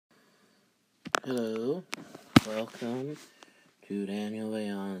Hello, welcome to Daniel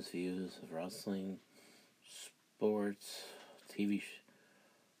Bayon's views of wrestling, sports, TV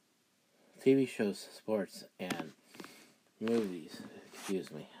shows, sports, and movies.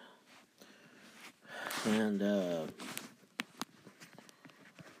 Excuse me. And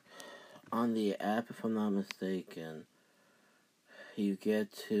on the app, if I'm not mistaken, you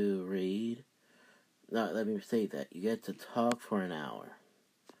get to read. No, let me say that you get to talk for an hour.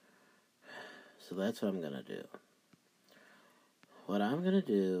 So that's what I'm gonna do. What I'm gonna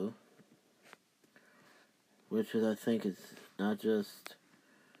do, which is I think is not just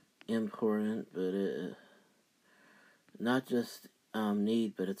important, but not just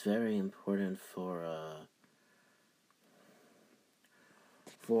neat, but it's very important for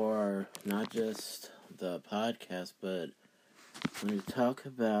not just the podcast, but when you talk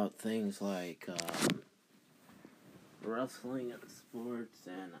about things like wrestling and sports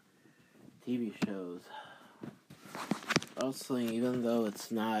and TV shows. Wrestling, even though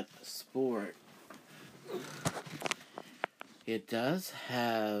it's not a sport, it does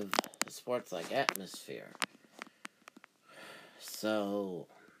have a sports-like atmosphere. So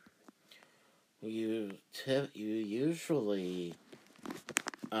you usually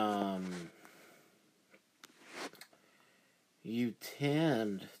you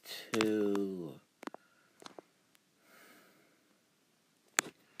tend to.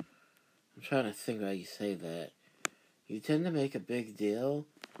 I'm trying to think how you say that. You tend to make a big deal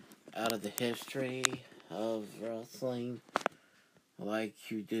out of the history of wrestling, like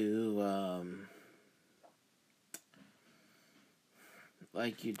you do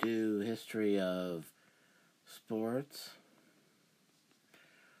history of sports.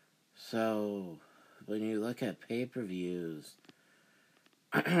 So when you look at pay-per-views,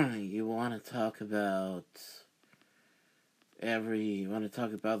 you want to talk about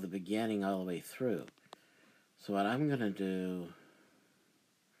the beginning all the way through. So what I'm going to do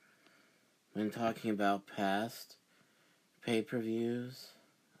when talking about past pay-per-views,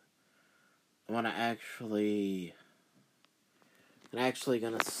 I'm actually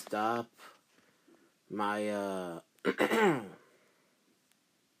going to stop my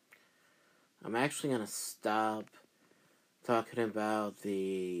I'm actually going to stop talking about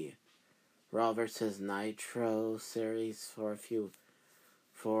the Raw vs. Nitro series for a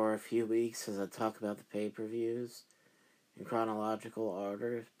few weeks as I talk about the pay-per-views in chronological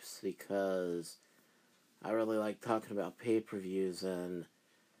order, because I really like talking about pay-per-views, and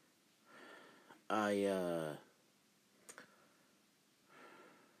and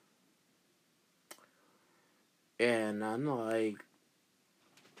unlike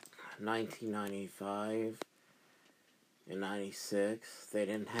 1995 and 96, they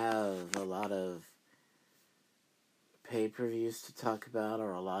didn't have a lot of pay-per-views to talk about,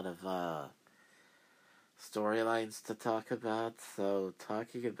 or a lot of storylines to talk about. So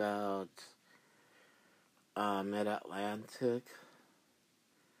talking about Mid-Atlantic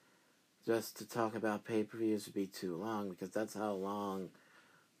just to talk about pay-per-views would be too long, because that's how long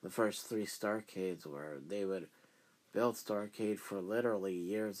the first 3 Starrcades were. They would build Starrcade for literally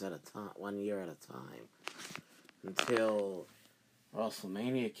years at a time, 1 year at a time, until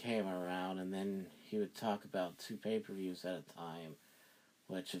WrestleMania came around, and then he would talk about 2 pay-per-views at a time,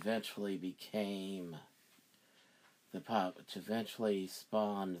 which eventually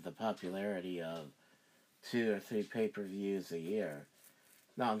spawned the popularity of 2 or 3 pay-per-views a year.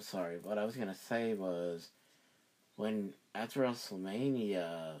 No, I'm sorry. What I was going to say was, after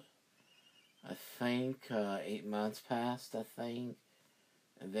WrestleMania, I think 8 months passed, I think,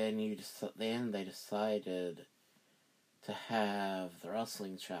 and then they decided to have the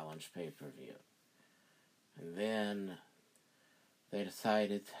Wrestling Challenge pay-per-view. And then they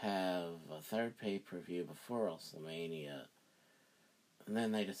decided to have a 3rd pay-per-view before WrestleMania. And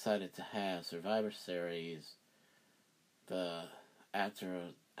then they decided to have Survivor Series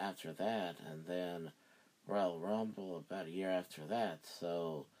after that, and then Royal Rumble about a year after that.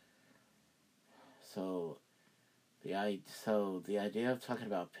 So the idea of talking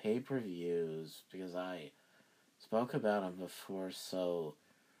about pay-per-views, because I spoke about them before, so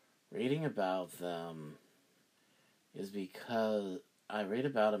reading about them is because I read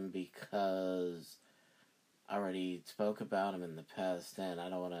about them because I already spoke about them in the past, and I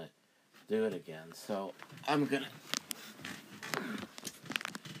don't want to do it again. So I'm gonna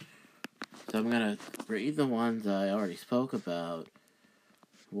read the ones I already spoke about,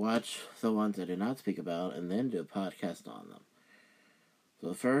 watch the ones I did not speak about, and then do a podcast on them. So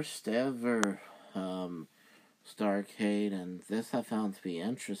the first ever Starrcade, and this I found to be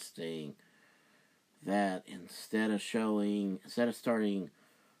interesting, that instead of starting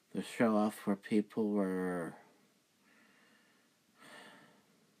the show off where people were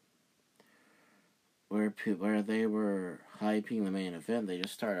where they were hyping the main event. They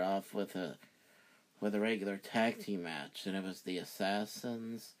just started off with a regular tag team match, and it was the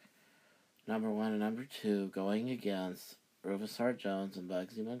Assassins, number 1 and number 2, going against Rufus Hart Jones and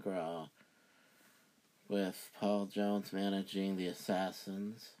Bugsy McGraw, with Paul Jones managing the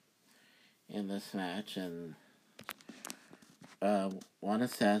Assassins in this match, and one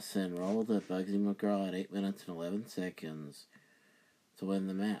assassin rolled at Bugsy McGraw at 8 minutes and 11 seconds to win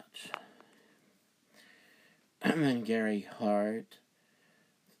the match. And then Gary Hart's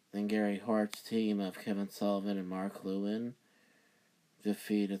team of Kevin Sullivan and Mark Lewin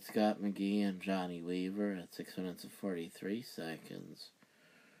defeated Scott McGee and Johnny Weaver at 6 minutes and 43 seconds.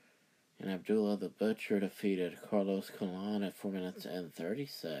 And Abdullah the Butcher defeated Carlos Colon at 4 minutes and 30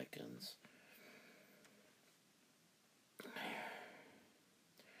 seconds.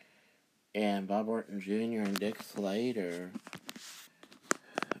 And Bob Orton Jr. and Dick Slater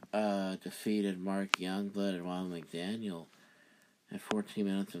defeated Mark Youngblood and Wild McDaniel at 14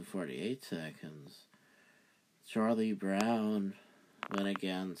 minutes and 48 seconds. Charlie Brown went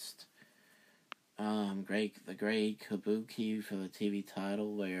against the Great Kabuki for the TV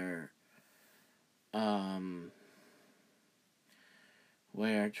title,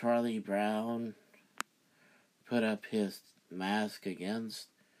 where Charlie Brown put up his mask against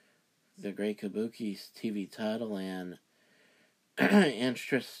the Great Kabuki's TV title, and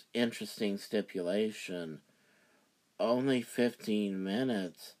interesting stipulation, only 15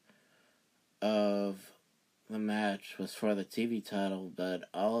 minutes of the match was for the TV title, but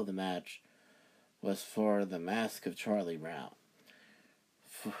all of the match was for the mask of Charlie Brown.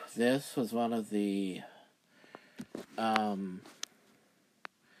 This was one of the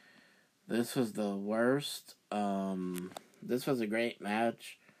this was the worst. This was a great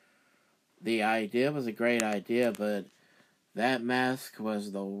match. The idea was a great idea, but that mask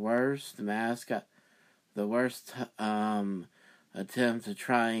was the worst attempt at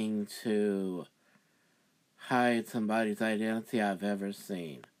trying to hide somebody's identity I've ever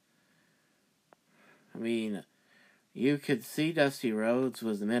seen. I mean, you could see Dusty Rhodes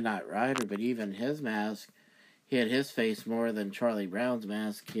was the Midnight Rider, but even his mask hid his face more than Charlie Brown's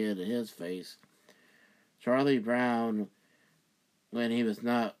mask hid his face. Charlie Brown,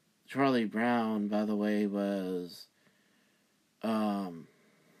 Charlie Brown, by the way, was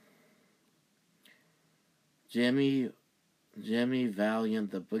Jimmy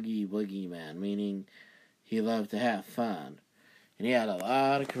Valiant, the Boogie Woogie Man, meaning he loved to have fun. And he had a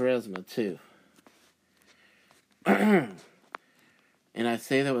lot of charisma, too. And I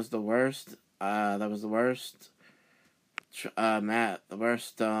say that was the worst,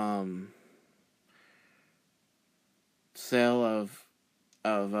 sale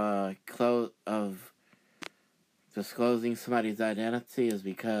of disclosing somebody's identity is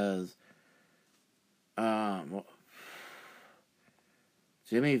because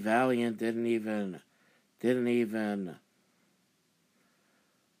Jimmy Valiant didn't even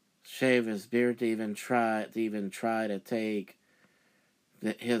shave his beard to even try to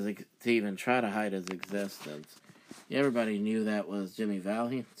hide his existence. Everybody knew that was Jimmy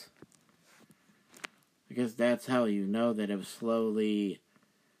Valiant, because that's how you know that it was slowly,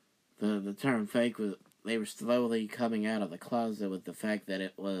 the term fake was, they were slowly coming out of the closet with the fact that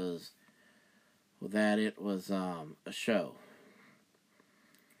it was a show.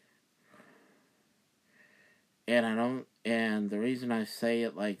 And the reason I say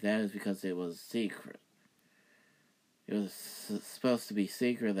it like that is because it was secret. It was supposed to be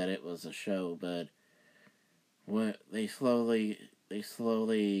secret that it was a show, but when they slowly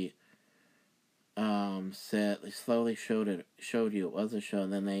showed you it was a show,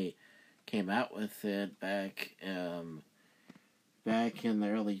 and then they came out with it back in the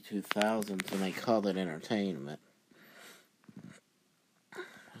early 2000s, and they called it entertainment.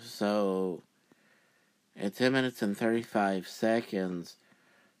 So, at 10 minutes and 35 seconds,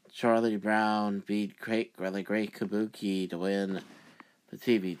 Charlie Brown beat the Great Kabuki to win the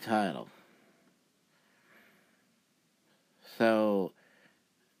TV title. So,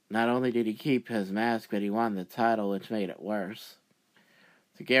 not only did he keep his mask, but he won the title, which made it worse.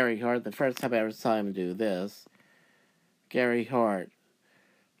 So Gary Hart, the first time I ever saw him do this, Gary Hart,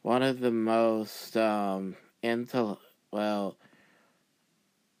 one of the most, I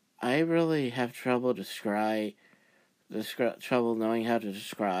really have trouble knowing how to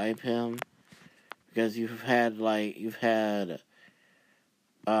describe him, because you've had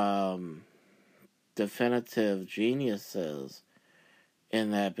definitive geniuses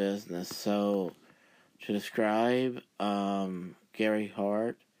in that business. So to describe Gary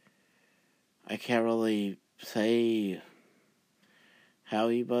Hart, I can't really say how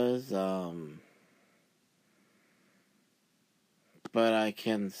he was, but I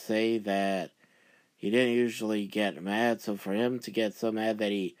can say that he didn't usually get mad, so for him to get so mad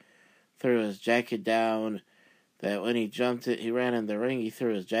that he threw his jacket down, that when he jumped it, he ran in the ring, he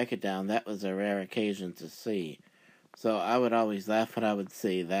threw his jacket down, that was a rare occasion to see. So I would always laugh when I would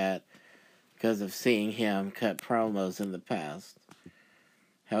see that, because of seeing him cut promos in the past.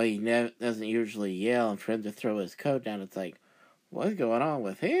 How he doesn't usually yell, and for him to throw his coat down, it's like, what's going on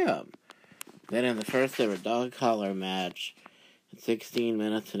with him? Then in the first ever dog collar match, in 16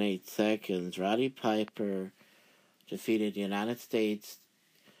 minutes and 8 seconds, Roddy Piper defeated United States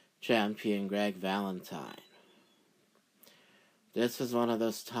champion Greg Valentine. This was one of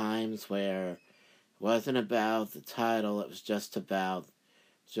those times where it wasn't about the title, it was just about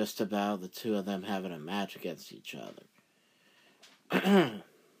the two of them having a match against each other.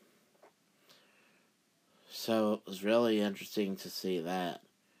 So it was really interesting to see that.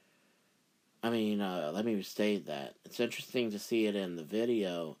 I mean, let me restate that. It's interesting to see it in the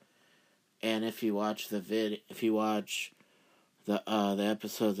video, and if you watch the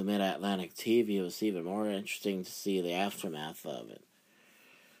episodes of Mid-Atlantic TV, it was even more interesting to see the aftermath of it.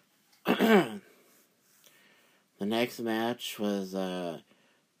 The next match was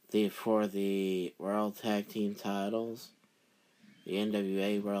for the World Tag Team titles, the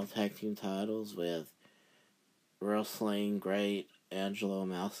NWA World Tag Team titles, with wrestling great Angelo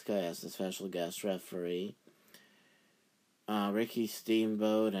Mosca as the special guest referee. Ricky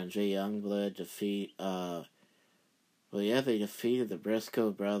Steamboat and Jay Youngblood they defeated the Briscoe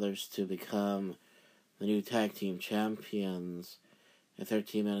brothers to become the new tag team champions in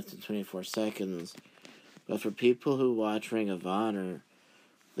 13 minutes and 24 seconds. But for people who watch Ring of Honor,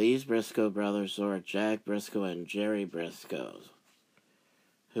 these Briscoe brothers are Jack Briscoe and Jerry Briscoe,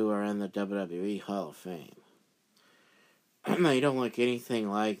 who are in the WWE Hall of Fame. They don't look anything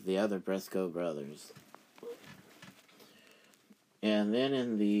like the other Briscoe brothers. And then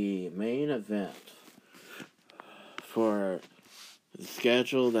in the main event,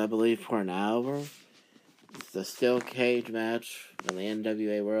 scheduled, I believe, for an hour, it's the steel cage match for the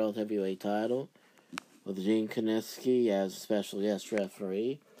NWA World Heavyweight title, with Gene Kiniski as a special guest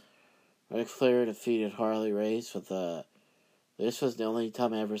referee. Ric Flair defeated Harley Race with this was the only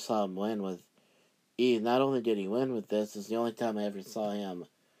time I ever saw him win with. Not only did he win with this, it's the only time I ever saw him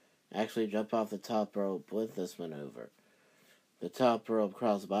actually jump off the top rope with this maneuver. The top rope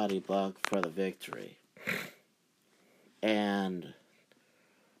crossbody block for the victory. And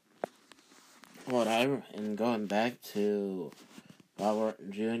going back to Bob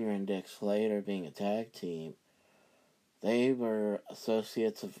Orton Jr. and Dick Slater being a tag team, they were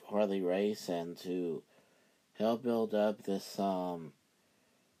associates of Harley Race, and to help build up this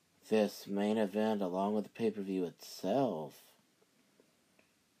main event along with the pay-per-view itself,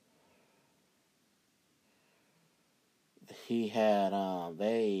 he had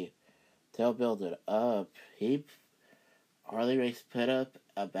to help build it up, Harley Race put up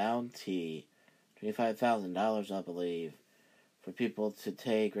a bounty, $25,000 I believe, for people to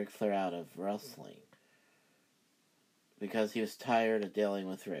take Ric Flair out of wrestling, because he was tired of dealing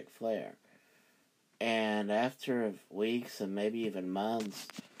with Ric Flair. And after weeks and maybe even months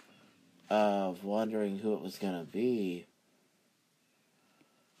of wondering who it was going to be,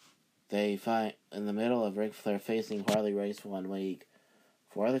 they find, in the middle of Ric Flair facing Harley Race one week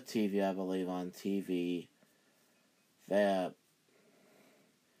for the TV, I believe, on TV, that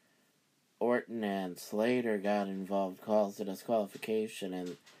Orton and Slater got involved, caused a disqualification,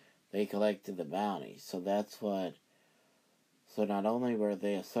 and they collected the bounty. So not only were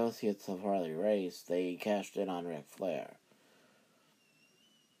they associates of Harley Race, they cashed in on Ric Flair.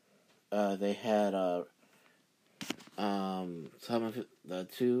 They had the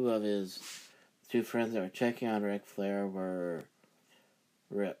two of his friends that were checking on Ric Flair were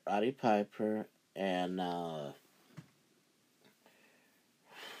Roddy Piper and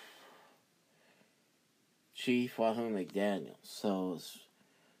Chief Wahoo McDaniel. So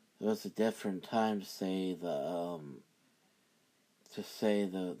it was a different time to say the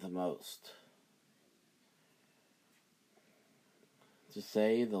most. To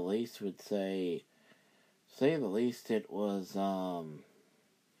say the least, it was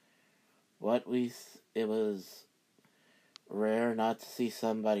it was rare not to see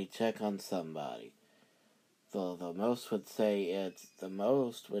somebody check on somebody. The most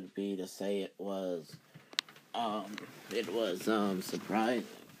would be to say it was surprising.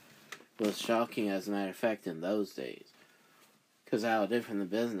 It was shocking, as a matter of fact, in those days, because how different the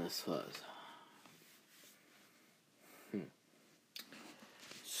business was.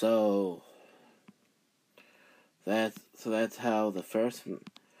 So That's how the first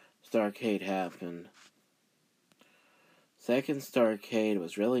Starrcade happened. Second Starrcade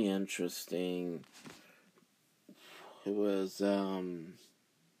was really interesting. It was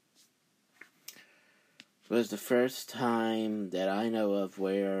the first time that I know of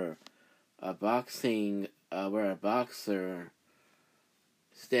where a boxer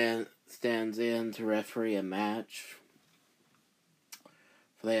stands in to referee a match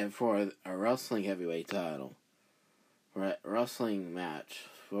for a wrestling heavyweight title, wrestling match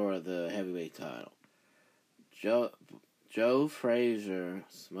for the heavyweight title. Joe Frazier,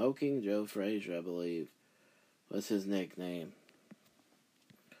 Smoking Joe Frazier, I believe, was his nickname.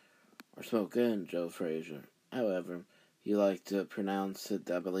 Or Smokin' Joe Frazier. However, he liked to pronounce it,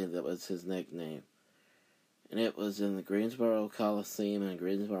 I believe that was his nickname. And it was in the Greensboro Coliseum in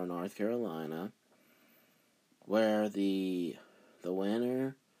Greensboro, North Carolina, where the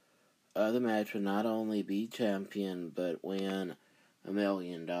winner of the match would not only be champion, but win $1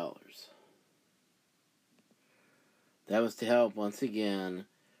 million. That was to help, once again,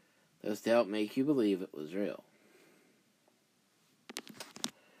 make you believe it was real.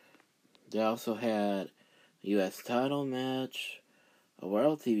 They also had a U.S. title match, a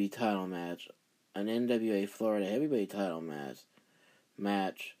World TV title match, an NWA Florida heavyweight title match,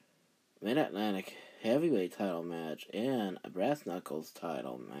 Mid-Atlantic heavyweight title match, and a Brass Knuckles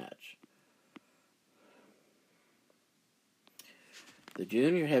title match. The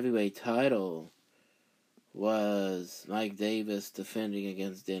junior heavyweight title was Mike Davis defending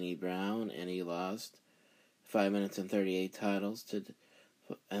against Denny Brown, and he lost 5 minutes and 38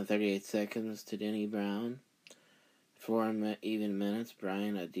 seconds to Denny Brown. 4 even minutes,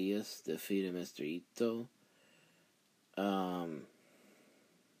 Brian Adias defeated Mr. Ito.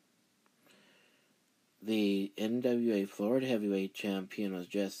 The NWA Florida heavyweight champion was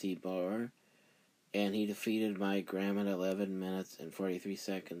Jesse Barr, and he defeated Mike Graham in 11 minutes and 43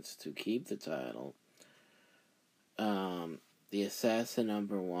 seconds to keep the title. The Assassin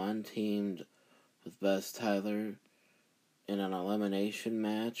 #1 teamed with Buzz Tyler in an elimination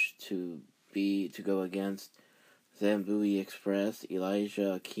match to go against Zambui Express,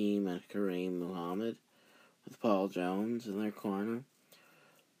 Elijah Akeem, and Kareem Muhammad, with Paul Jones in their corner.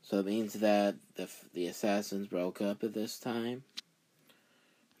 So it means that the Assassins broke up at this time.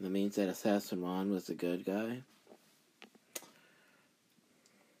 And that means that Assassin 1 was the good guy.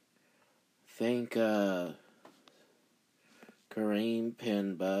 I think Kareem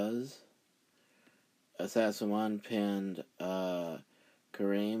pinned Buzz. Assassin 1 pinned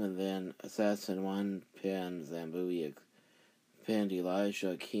Kareem, and then Assassin 1 pinned Zambui, pinned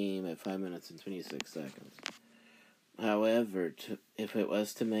Elijah Akeem at 5 minutes and 26 seconds. However, if it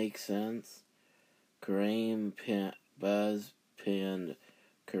was to make sense, Buzz pinned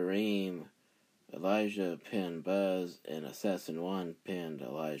Kareem, Elijah pinned Buzz, and Assassin 1 pinned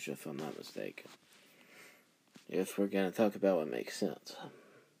Elijah, if I'm not mistaken. If we're going to talk about what makes sense.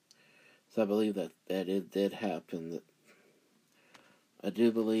 So I believe that it did happen. I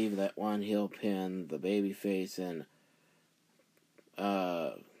do believe that one heel pinned the babyface, and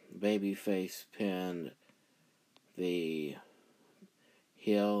babyface pinned the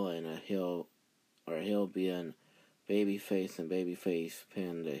heel, and a heel being babyface, and babyface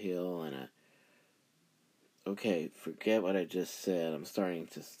pinned a heel, and okay, forget what I just said. I'm starting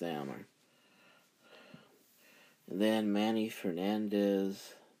to stammer. And then Manny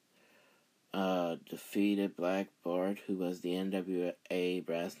Fernandez defeated Black Bart, who was the NWA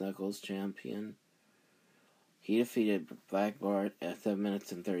Brass Knuckles champion. He defeated Black Bart at 7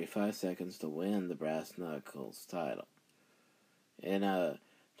 minutes and 35 seconds to win the Brass Knuckles title. In a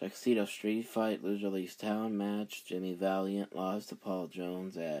Tuxedo Street Fight Loser Leaves Town match, Jimmy Valiant lost to Paul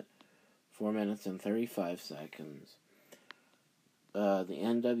Jones at 4 minutes and 35 seconds. The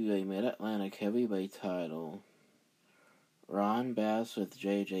NWA Mid-Atlantic Heavyweight title, Ron Bass with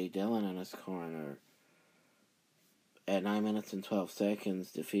J.J. Dillon in his corner at 9 minutes and 12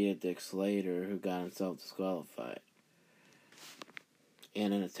 seconds defeated Dick Slater, who got himself disqualified.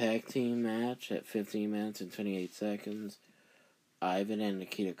 And in a tag team match at 15 minutes and 28 seconds, Ivan and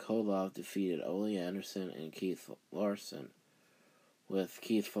Nikita Koloff defeated Ole Anderson and Keith Larson, with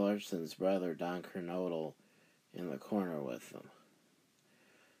Keith Larson's brother Don Kernodle in the corner with them.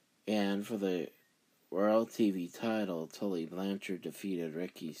 And for the World TV title, Tully Blanchard defeated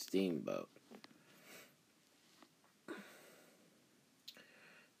Ricky Steamboat.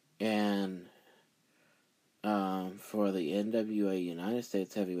 And for the NWA United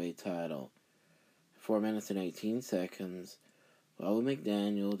States Heavyweight title, 4 minutes and 18 seconds, Bobby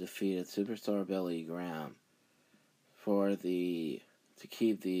McDaniel defeated Superstar Billy Graham to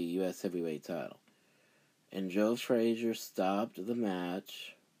keep the U.S. Heavyweight title. And Joe Frazier stopped the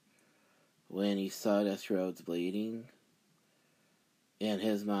match when he saw Dusty Rhodes bleeding. In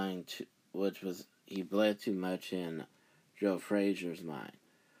his mind, which was, he bled too much in Joe Frazier's mind.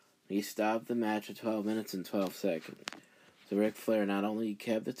 He stopped the match at 12 minutes and 12 seconds. So Ric Flair not only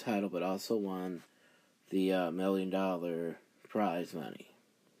kept the title, but also won the $1 million prize money.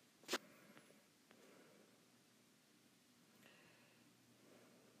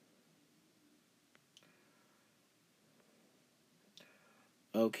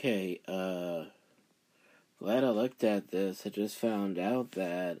 Okay, glad I looked at this. I just found out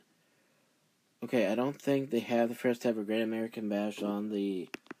that, okay, I don't think they have the first ever Great American Bash on the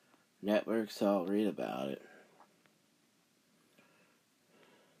network, so I'll read about it.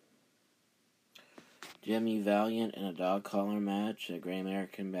 Jimmy Valiant in a dog collar match at Great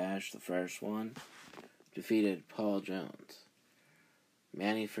American Bash, the first one, defeated Paul Jones.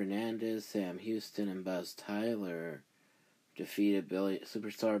 Manny Fernandez, Sam Houston, and Buzz Tyler defeated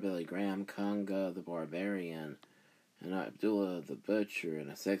Superstar Billy Graham, Conga the Barbarian, and Abdullah the Butcher in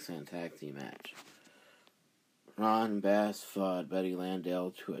a 6-man tag team match. Ron Bass fought Buddy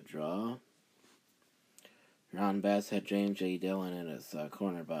Landel to a draw. Ron Bass had James J. Dillon in his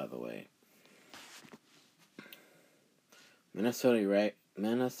corner, by the way. Minnesota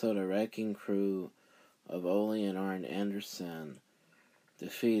Wrecking Crew of Ole and Arn Anderson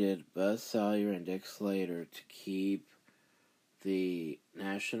defeated Buzz Sawyer and Dick Slater to keep the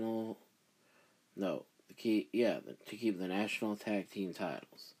national tag team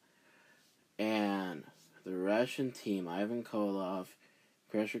titles. And the Russian team, Ivan Koloff,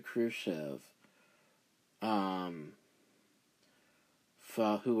 Crusher Khrushchev,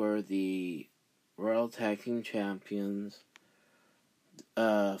 who were the World Tag Team Champions,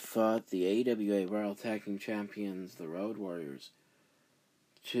 fought the AWA World Tag Team Champions, the Road Warriors,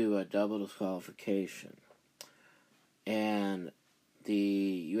 to a double disqualification. And the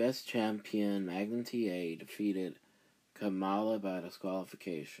U.S. champion, Magnum TA, defeated Kamala by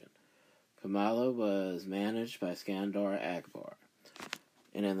disqualification. Kamala was managed by Skandar Akbar.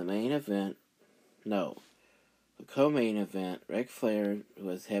 And in the co-main event, Ric Flair, who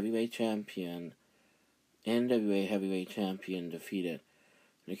was heavyweight champion, NWA heavyweight champion, defeated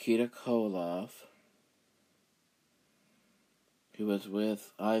Nikita Koloff, who was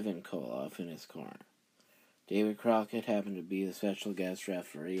with Ivan Koloff in his corner. David Crockett happened to be the special guest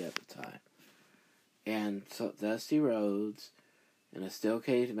referee at the time. And so Dusty Rhodes, in a steel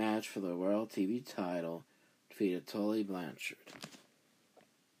cage match for the World TV title, defeated Tully Blanchard.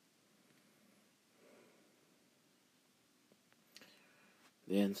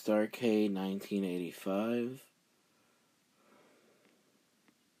 Then Starrcade 1985.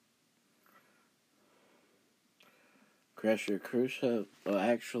 Crusher Khrushchev. Well,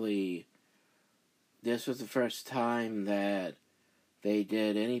 actually, this was the first time that they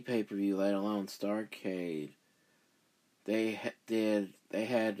did any pay-per-view, let alone Starrcade. They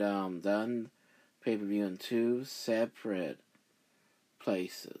had done pay-per-view in 2 separate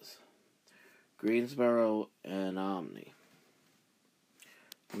places, Greensboro and Omni.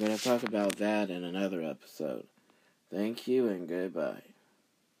 I'm going to talk about that in another episode. Thank you and goodbye.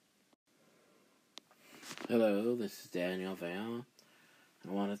 Hello, this is Daniel Val.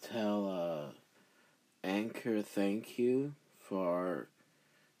 I want to tell Anchor thank you for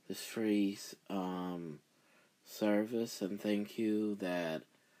this free service, and thank you that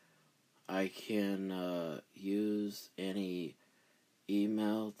I can use any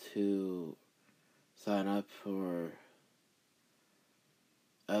email to sign up for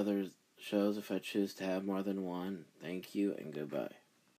other shows if I choose to have more than one. Thank you and goodbye.